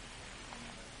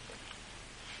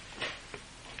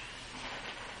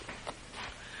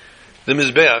 The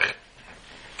Mizbeach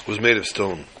was made of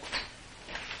stone.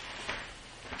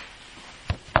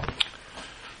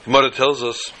 Gemara tells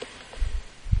us,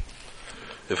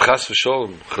 if Chas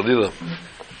v'Sholem, Chalila,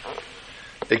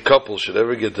 a couple should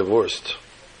ever get divorced,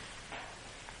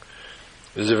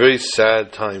 it is a very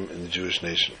sad time in the Jewish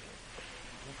nation.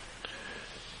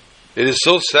 It is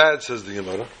so sad, says the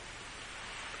Gemara,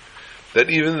 that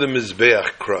even the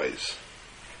Mizbeach cries,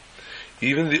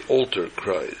 even the altar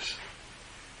cries.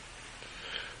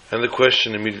 And the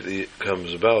question immediately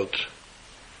comes about,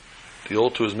 the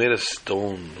altar was made of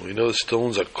stone. We know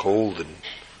stones are cold and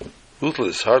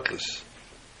ruthless, heartless.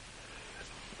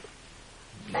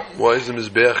 Why is the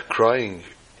Mizbeach crying?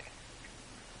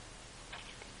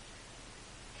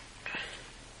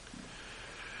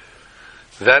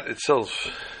 That itself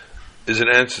is an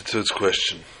answer to its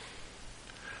question.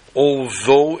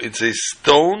 Although it's a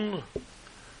stone,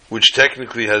 which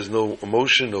technically has no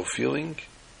emotion, no feeling,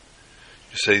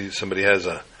 you say somebody has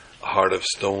a heart of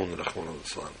stone,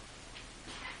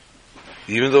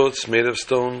 even though it's made of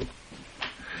stone,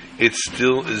 it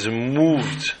still is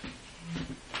moved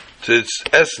to its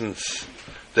essence,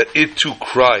 that it too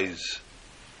cries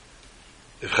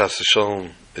if Chas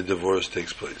v'Sholom, a divorce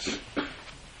takes place.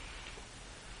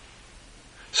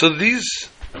 So these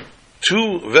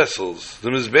two vessels, the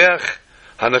Mizbeach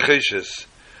HaNacheshes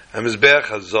and Mizbeach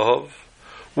HaZahav,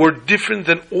 were different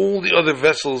than all the other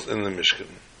vessels in the Mishkan.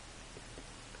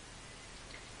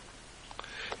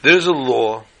 There's a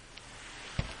law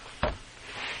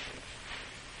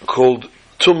called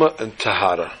Tumah and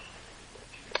Tahara,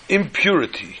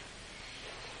 impurity.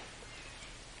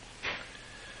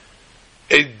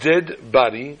 A dead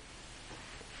body,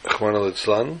 Chwan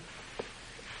al-Itzlan,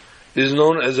 is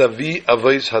known as Avi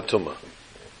Avos HaTumah.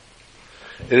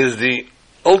 It is the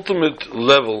ultimate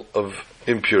level of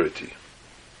impurity.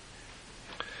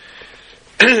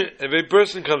 If a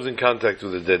person comes in contact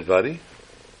with a dead body,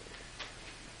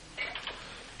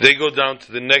 they go down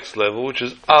to the next level, which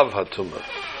is Av HaTumah.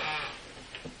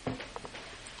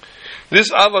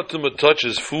 This Av HaTumah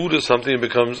touches food or something and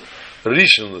becomes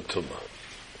Rishon L'Tumah.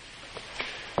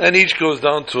 And each goes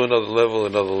down to another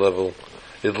level.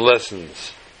 It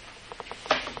lessens.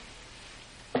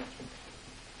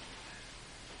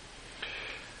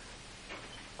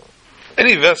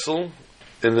 Any vessel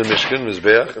in the Mishkan,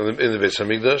 Mizbeach, in the Beis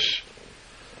HaMikdash,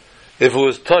 if it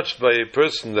was touched by a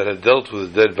person that had dealt with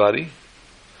a dead body,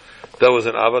 that was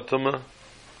an Av HaTumah,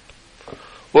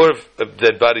 or if a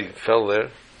dead body fell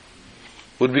there,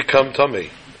 would become Tamei,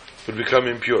 would become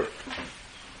impure.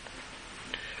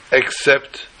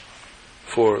 Except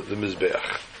for the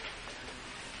Mizbeach.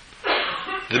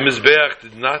 The Mizbeach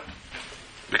did not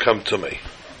become Tamei.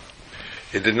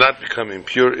 It did not become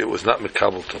impure, it was not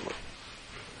Mekabel Tamah.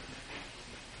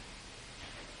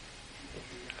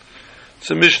 It's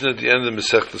a mission at the end of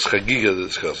Masechtas Chagiga that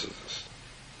discusses this.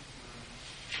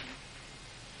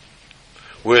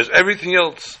 Whereas everything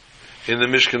else in the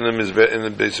Mishkan and in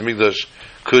the Beis HaMikdash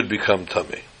could become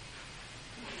Tamei.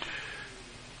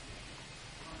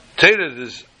 Torah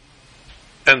is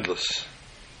endless.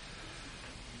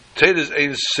 Torah is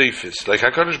ein seifis. Like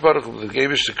HaKadosh Baruch Hu, the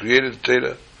Gebish created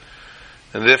Torah,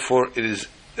 and therefore it is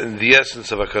in the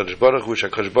essence of HaKadosh Baruch Hu, which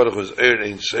HaKadosh Baruch Hu is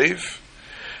ein seif,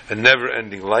 a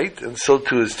never-ending light, and so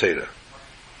too is Torah.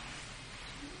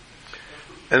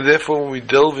 And therefore, when we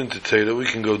delve into Torah, we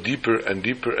can go deeper and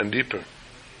deeper and deeper.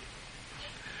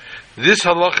 This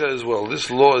halacha as well,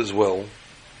 this law as well,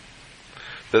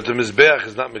 that the Mizbeach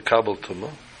is not Mekabel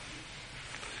Tumah,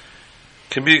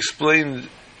 can be explained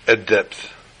at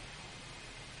depth.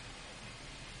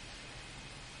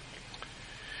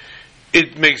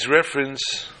 It makes reference.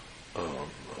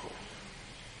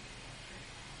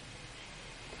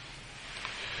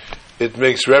 It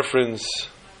makes reference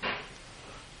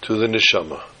to the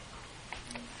neshama.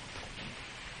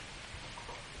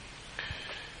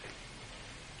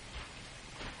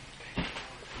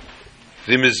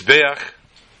 The Mizbeach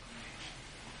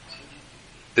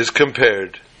is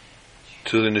compared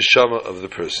to the neshama of the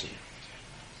person.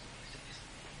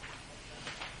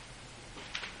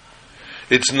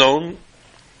 It's known,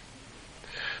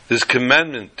 this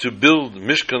commandment to build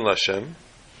Mishkan Lashem,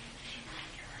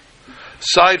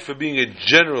 aside for being a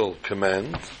general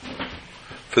command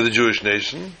for the Jewish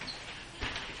nation,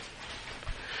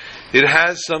 it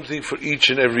has something for each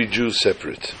and every Jew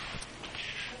separate.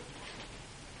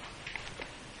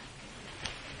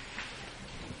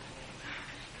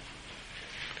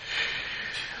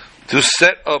 To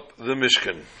set up the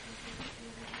Mishkan.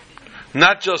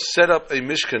 Not just set up a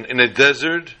Mishkan in a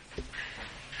desert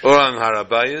or on Har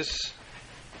HaBayis,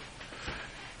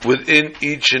 within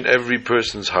each and every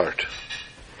person's heart.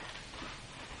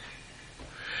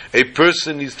 A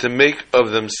person needs to make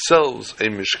of themselves a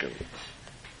Mishkan.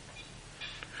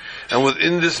 And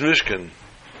within this Mishkan,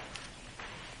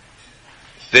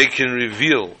 they can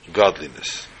reveal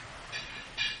godliness.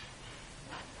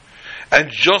 And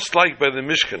just like by the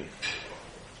Mishkan,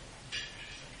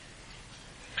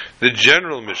 the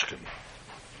general Mishkan,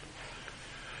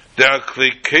 there are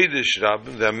Klei Kodesh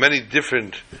Rabbim, there are many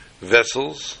different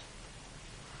vessels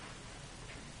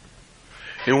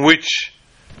in which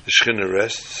the Shekhinah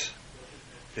rests,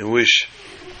 in which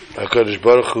HaKadosh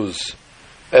Baruch Hu's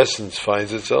essence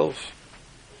finds itself.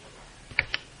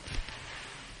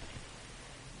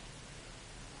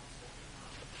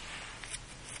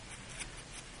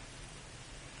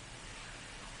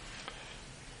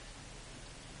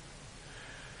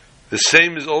 The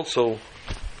same is also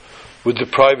with the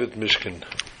private Mishkan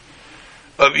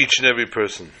of each and every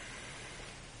person.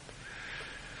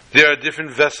 There are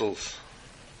different vessels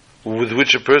with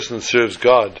which a person serves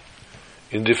God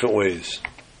in different ways.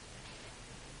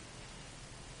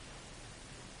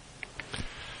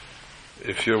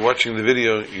 If you're watching the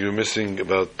video, you're missing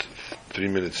about 3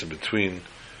 minutes in between.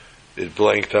 It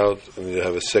blanked out, and you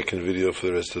have a second video for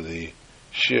the rest of the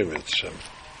Shir Mitzvah.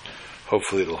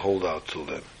 Hopefully it'll hold out till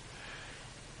then.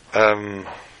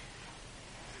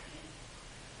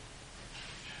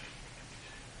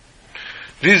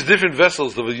 These different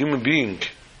vessels of a human being,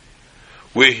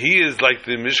 where he is like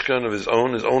the Mishkan of his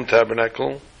own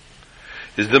tabernacle,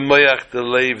 is the Mayach, the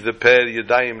Lev, the Per,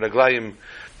 Yadayim, Raglayim,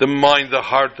 the mind, the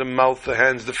heart, the mouth, the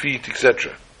hands, the feet,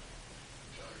 etc.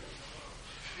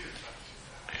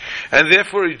 And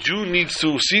therefore a Jew needs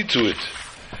to see to it.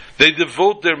 They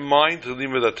devote their mind to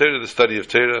Limud HaTorah, the study of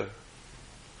Torah,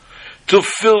 to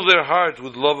fill their heart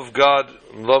with love of God,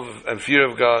 love and fear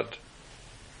of God.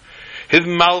 His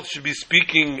mouth should be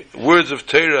speaking words of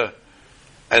Torah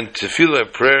and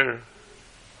tefillah, prayer.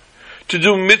 To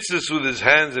do mitzvahs with his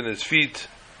hands and his feet.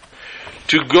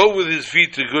 to go with his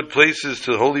feet to good places,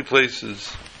 to holy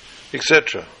places,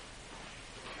 etc.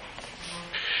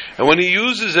 And when he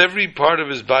uses every part of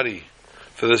his body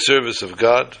for the service of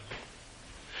God,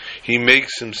 he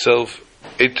makes himself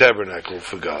a tabernacle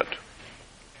for God.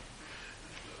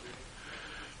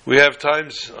 We have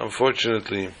times,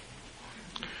 unfortunately,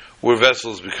 where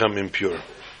vessels become impure.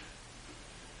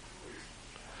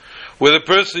 Where the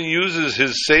person uses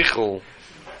his seichel,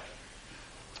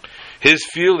 his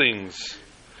feelings,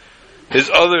 his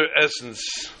other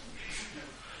essence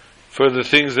for the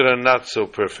things that are not so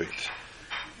perfect.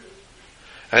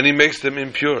 And he makes them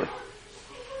impure.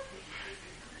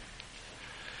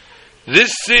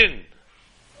 This sin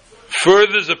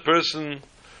furthers a person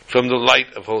from the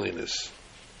light of holiness.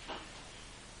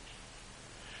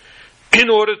 In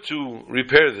order to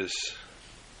repair this,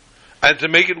 and to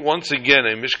make it once again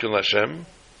a Mishkan Hashem,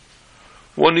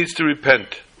 one needs to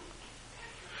repent,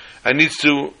 and needs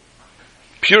to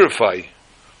purify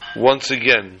once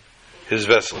again his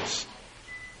vessels.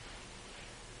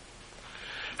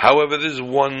 However, there's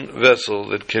one vessel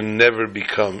that can never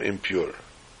become impure: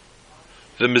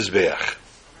 the Mizbeach.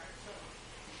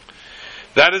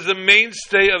 That is the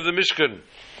mainstay of the Mishkan.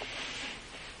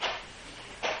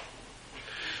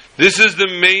 This is the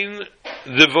main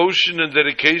devotion and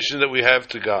dedication that we have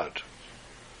to God.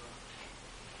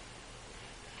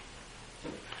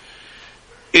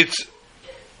 It's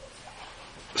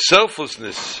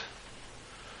selflessness,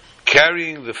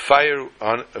 carrying the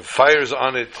fires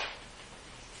on it,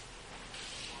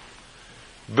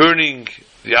 burning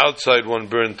the outside one,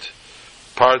 burnt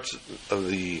parts of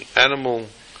the animal,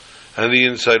 and the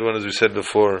inside one, as we said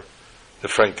before, the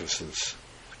frankincense,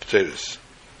 potatoes.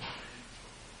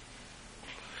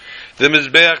 The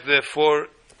Mizbeach, therefore,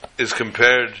 is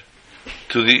compared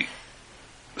to the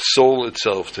soul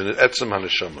itself, to the Etzem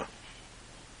HaNeshama.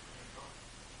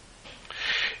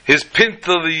 His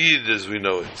Pintel Yid, as we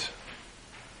know it.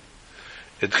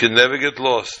 It can never get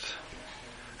lost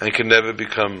and can never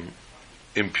become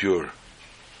impure.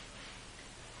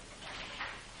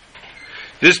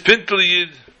 This Pintel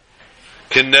Yid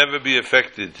can never be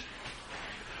affected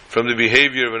from the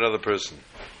behavior of another person,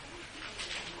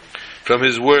 from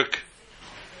his work,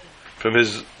 from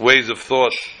his ways of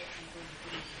thought.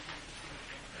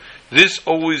 This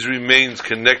always remains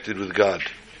connected with God.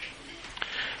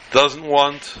 Doesn't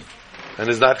want and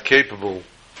is not capable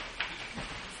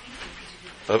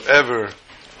of ever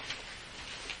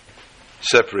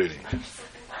separating.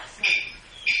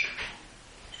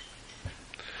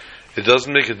 It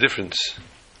doesn't make a difference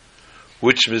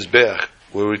which Mizbeach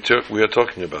we are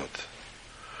talking about.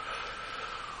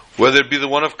 Whether it be the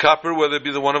one of copper, whether it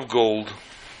be the one of gold.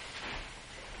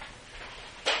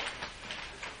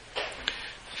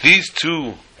 These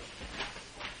two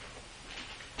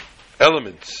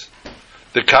elements,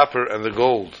 the copper and the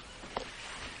gold,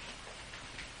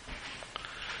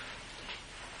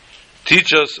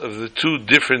 teach us of the two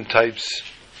different types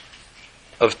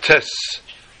of tests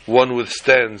one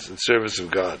withstands in service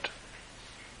of God.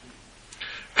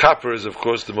 Copper is, of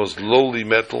course, the most lowly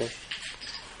metal,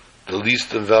 the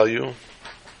least in value.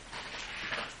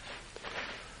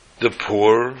 The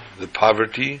poor, the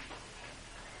poverty.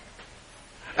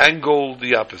 And gold,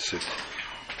 the opposite,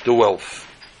 the wealth.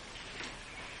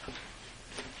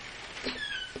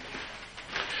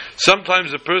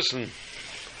 Sometimes a person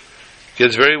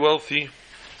gets very wealthy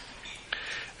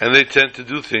and they tend to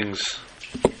do things.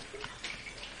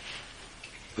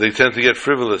 They tend to get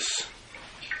frivolous.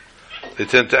 They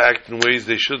tend to act in ways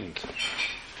they shouldn't.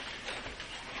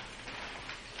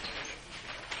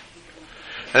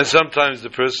 And sometimes the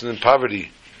person in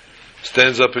poverty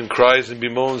stands up and cries and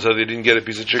bemoans how they didn't get a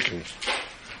piece of chicken,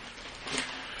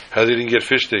 how they didn't get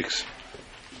fish steaks.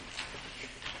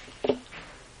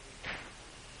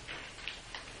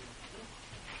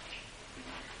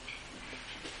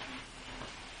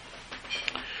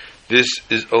 This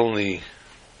is only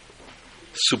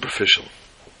superficial.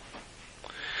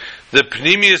 The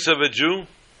pnimius of a Jew,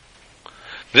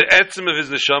 the etzem of his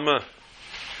neshama,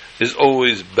 is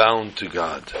always bound to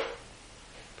God.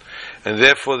 And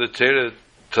therefore the Torah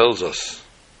tells us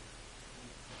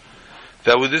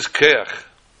that with this keach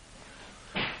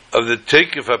of the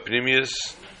teikif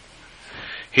hapnimius,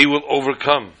 he will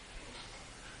overcome.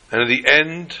 And at the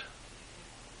end,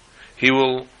 he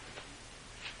will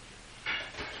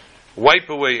wipe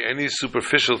away any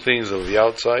superficial things of the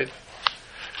outside,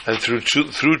 and through true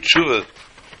tshuva,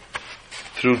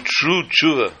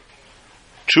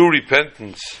 true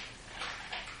repentance,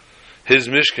 his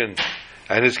mishkan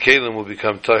and his kelim will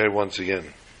become tahir once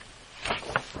again.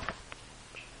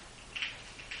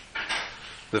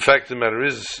 The fact of the matter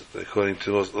is, according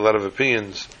to a lot of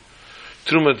opinions,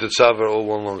 Truma and Tetzav are all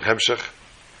one long Hemshech.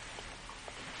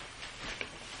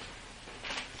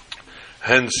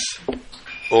 Hence,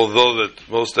 although that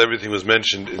most everything was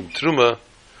mentioned in Truma,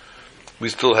 we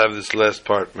still have this last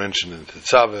part mentioned in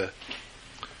Tetzaveh,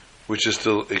 which is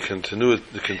still the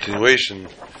continuation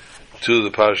to the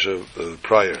parsha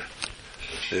prior.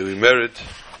 We merit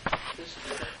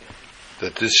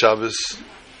that this Shabbos,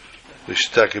 the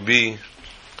Shtakabi,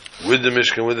 with the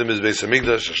Mishkan, with the Mizbeis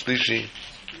HaMikdash, Ashlishi,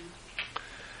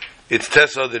 it's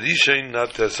Tes Adar Rishon,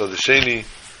 not Tes Adar Sheni,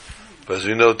 but as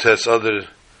we know, Tes Adar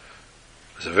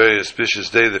is a very auspicious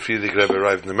day. The Frierdiker Rebbe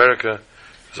arrived in America.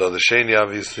 It's Adar Sheni,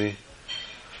 obviously.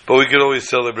 But we could always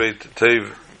celebrate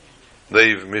Tev,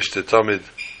 Leiv, Mishte Tamid,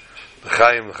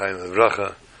 L'chaim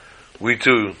L'vracha. We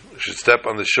too should step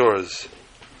on the shores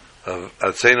of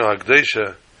Artzeinu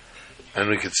HaKdesha, and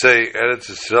we could say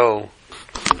Eretz Yisrael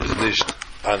is nicht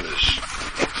anders.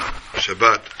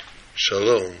 Shabbat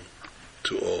Shalom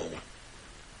to all.